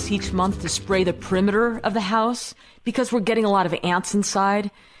the house each month to spray the perimeter of the house because we're getting a lot of ants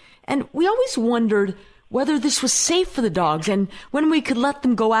inside. And we always wondered whether this was safe for the dogs and when we could let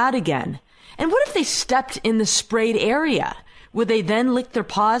them go out again. And what if they stepped in the sprayed area? Would they then lick their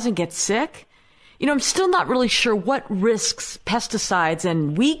paws and get sick? You know, I'm still not really sure what risks pesticides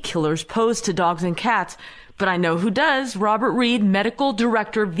and weed killers pose to dogs and cats, but I know who does. Robert Reed, Medical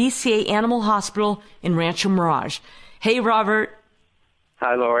Director, VCA Animal Hospital in Rancho Mirage. Hey, Robert.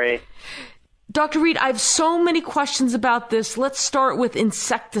 Hi, Lori. Dr. Reed, I have so many questions about this. Let's start with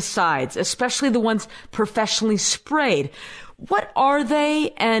insecticides, especially the ones professionally sprayed. What are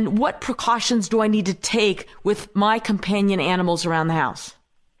they, and what precautions do I need to take with my companion animals around the house?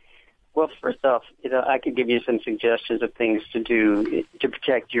 Well, first off, I could give you some suggestions of things to do to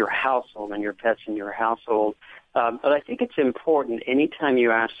protect your household and your pets in your household. But I think it's important anytime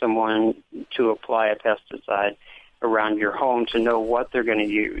you ask someone to apply a pesticide around your home to know what they're going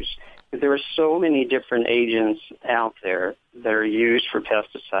to use. There are so many different agents out there that are used for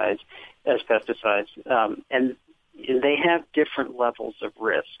pesticides, and they have different levels of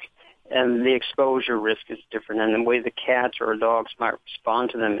risk. And the exposure risk is different, and the way the cats or dogs might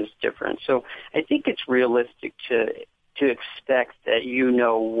respond to them is different. So I think it's realistic to expect that you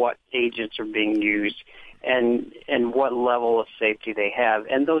know what agents are being used and what level of safety they have.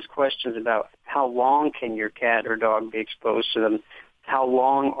 And those questions about how long can your cat or dog be exposed to them, how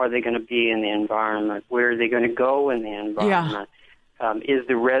long are they going to be in the environment, where are they going to go in the environment, is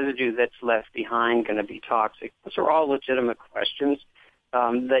the residue that's left behind going to be toxic? Those are all legitimate questions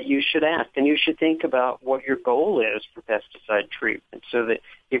that you should ask, and you should think about what your goal is for pesticide treatment, so that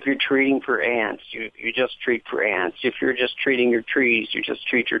if you're treating for ants, you just treat for ants. If you're just treating your trees, you just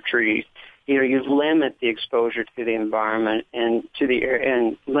treat your trees. You limit the exposure to the environment and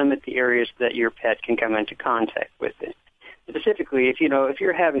and limit the areas that your pet can come into contact with it. Specifically, if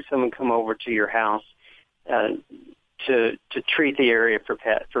you're having someone come over to your house to treat the area for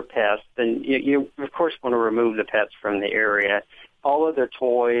pests, then you of course want to remove the pets from the area. All of their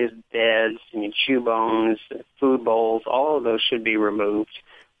toys, beds, chew bones, food bowls, all of those should be removed.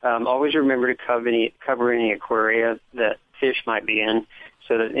 Always remember to cover any aquaria that fish might be in,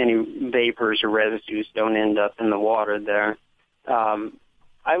 so that any vapors or residues don't end up in the water there.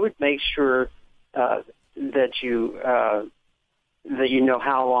 I would make sure that you know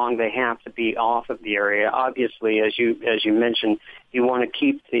how long they have to be off of the area. Obviously, as you mentioned, you want to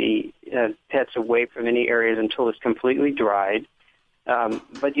keep the pets away from any areas until it's completely dried.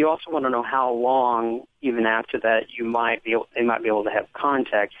 But you also want to know how long, even after that, they might be able to have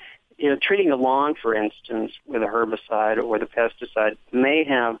contact. Treating a lawn, for instance, with a herbicide or the pesticide may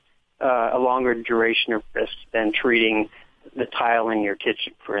have a longer duration of risk than treating the tile in your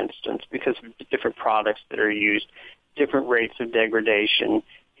kitchen, for instance, because of the different products that are used, different rates of degradation.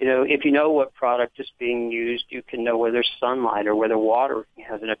 If you know what product is being used, you can know whether sunlight or whether water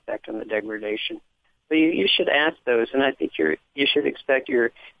has an effect on the degradation. But you should ask those, and I think you should expect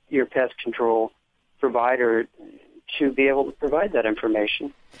your pest control provider to be able to provide that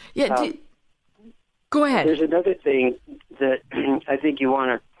information. Yeah, go ahead. There's another thing that I think you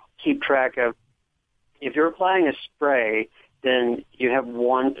want to keep track of. If you're applying a spray, then you have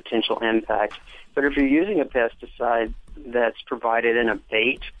one potential impact. But if you're using a pesticide that's provided in a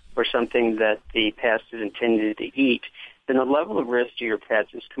bait or something that the pest is intended to eat, then the level of risk to your pets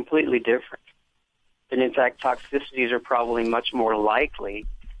is completely different. And in fact, toxicities are probably much more likely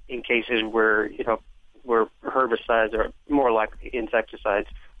in cases where herbicides are more likely, insecticides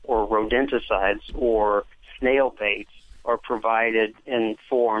or rodenticides or snail baits are provided in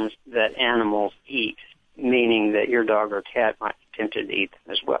forms that animals eat, meaning that your dog or cat might be tempted to eat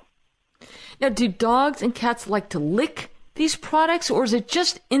them as well. Now, do dogs and cats like to lick these products, or is it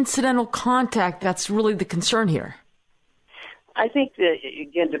just incidental contact that's really the concern here? I think that,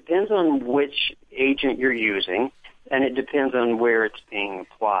 again, depends on which agent you're using, and it depends on where it's being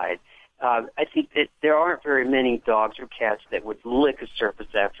applied. I think that there aren't very many dogs or cats that would lick a surface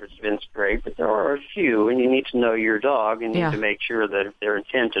after it's been sprayed, but there are a few, and you need to know your dog and need to make sure that if they're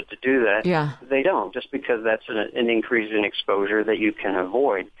intended to do that, they don't, just because that's an increase in exposure that you can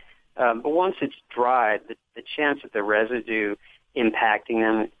avoid. But once it's dried, the chance of the residue impacting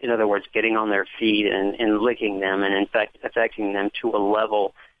them, in other words, getting on their feet and licking them and, in fact, affecting them to a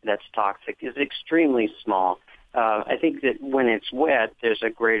level that's toxic is extremely small. I think that when it's wet, there's a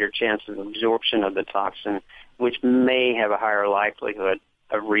greater chance of absorption of the toxin, which may have a higher likelihood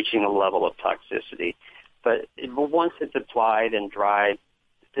of reaching a level of toxicity. But once it's applied and dried,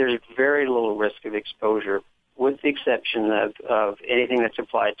 there's very little risk of exposure, with the exception of anything that's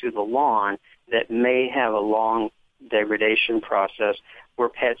applied to the lawn that may have a long degradation process where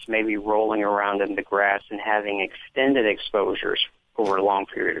pets may be rolling around in the grass and having extended exposures over a long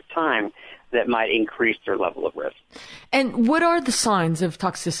period of time that might increase their level of risk. And what are the signs of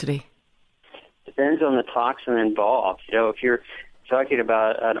toxicity? Depends on the toxin involved. You know, if you're talking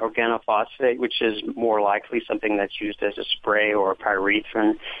about an organophosphate, which is more likely something that's used as a spray or a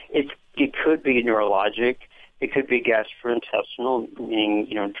pyrethrin, it could be neurologic. It could be gastrointestinal, meaning,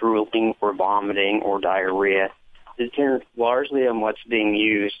 drooling or vomiting or diarrhea. It depends largely on what's being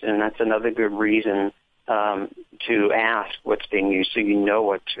used, and that's another good reason to ask what's being used so you know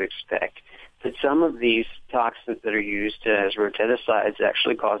what to expect. But some of these toxins that are used as rodenticides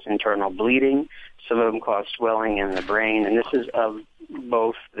actually cause internal bleeding. Some of them cause swelling in the brain, and this is of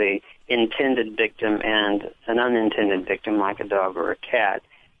both the intended victim and an unintended victim, like a dog or a cat.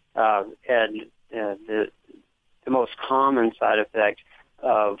 The most common side effect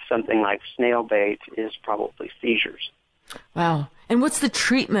of something like snail bait is probably seizures. Wow. And what's the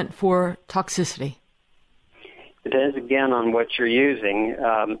treatment for toxicity? It depends, again, on what you're using.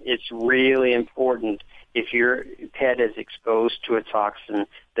 It's really important if your pet is exposed to a toxin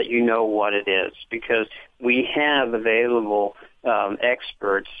that you know what it is, because we have available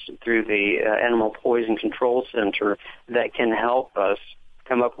experts through the Animal Poison Control Center that can help us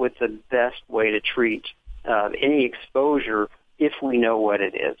come up with the best way to treat any exposure if we know what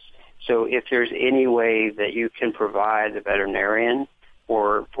it is. So if there's any way that you can provide the veterinarian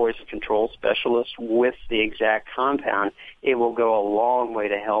or poison control specialist with the exact compound, it will go a long way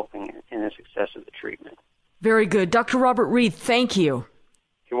to helping in the success of the treatment. Very good. Dr. Robert Reed, thank you.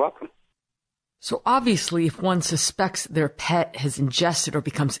 You're welcome. So obviously, if one suspects their pet has ingested or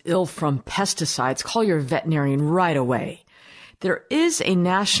becomes ill from pesticides, call your veterinarian right away. There is a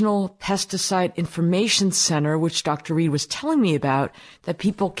National Pesticide Information Center, which Dr. Reed was telling me about, that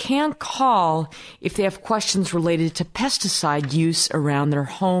people can call if they have questions related to pesticide use around their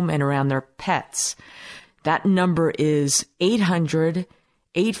home and around their pets. That number is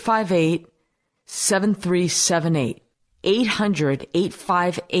 800-858-7378.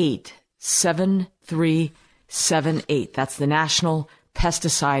 800-858-7378. That's the National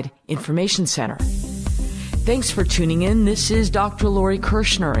Pesticide Information Center. Thanks for tuning in. This is Dr. Lori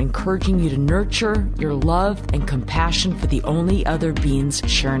Kirshner, encouraging you to nurture your love and compassion for the only other beings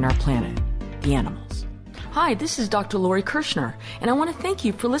sharing our planet, the animals. Hi, this is Dr. Lori Kirshner, and I want to thank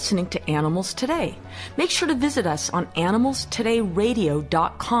you for listening to Animals Today. Make sure to visit us on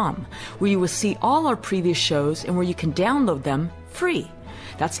animalstodayradio.com, where you will see all our previous shows and where you can download them free.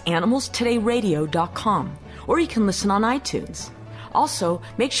 That's animalstodayradio.com, or you can listen on iTunes. Also,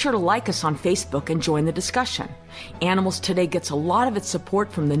 make sure to like us on Facebook and join the discussion. Animals Today gets a lot of its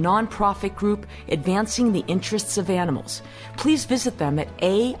support from the nonprofit group Advancing the Interests of Animals. Please visit them at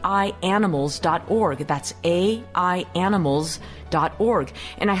aianimals.org. That's aianimals.org.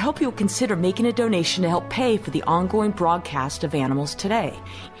 And I hope you'll consider making a donation to help pay for the ongoing broadcast of Animals Today.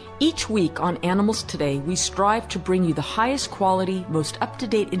 Each week on Animals Today, we strive to bring you the highest quality, most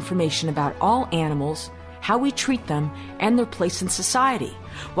up-to-date information about all animals, how we treat them, and their place in society,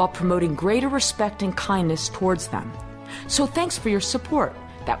 while promoting greater respect and kindness towards them. So thanks for your support.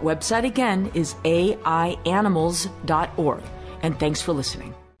 That website again is aianimals.org. And thanks for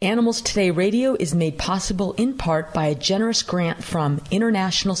listening. Animals Today Radio is made possible in part by a generous grant from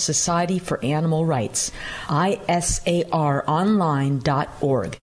International Society for Animal Rights, ISARonline.org.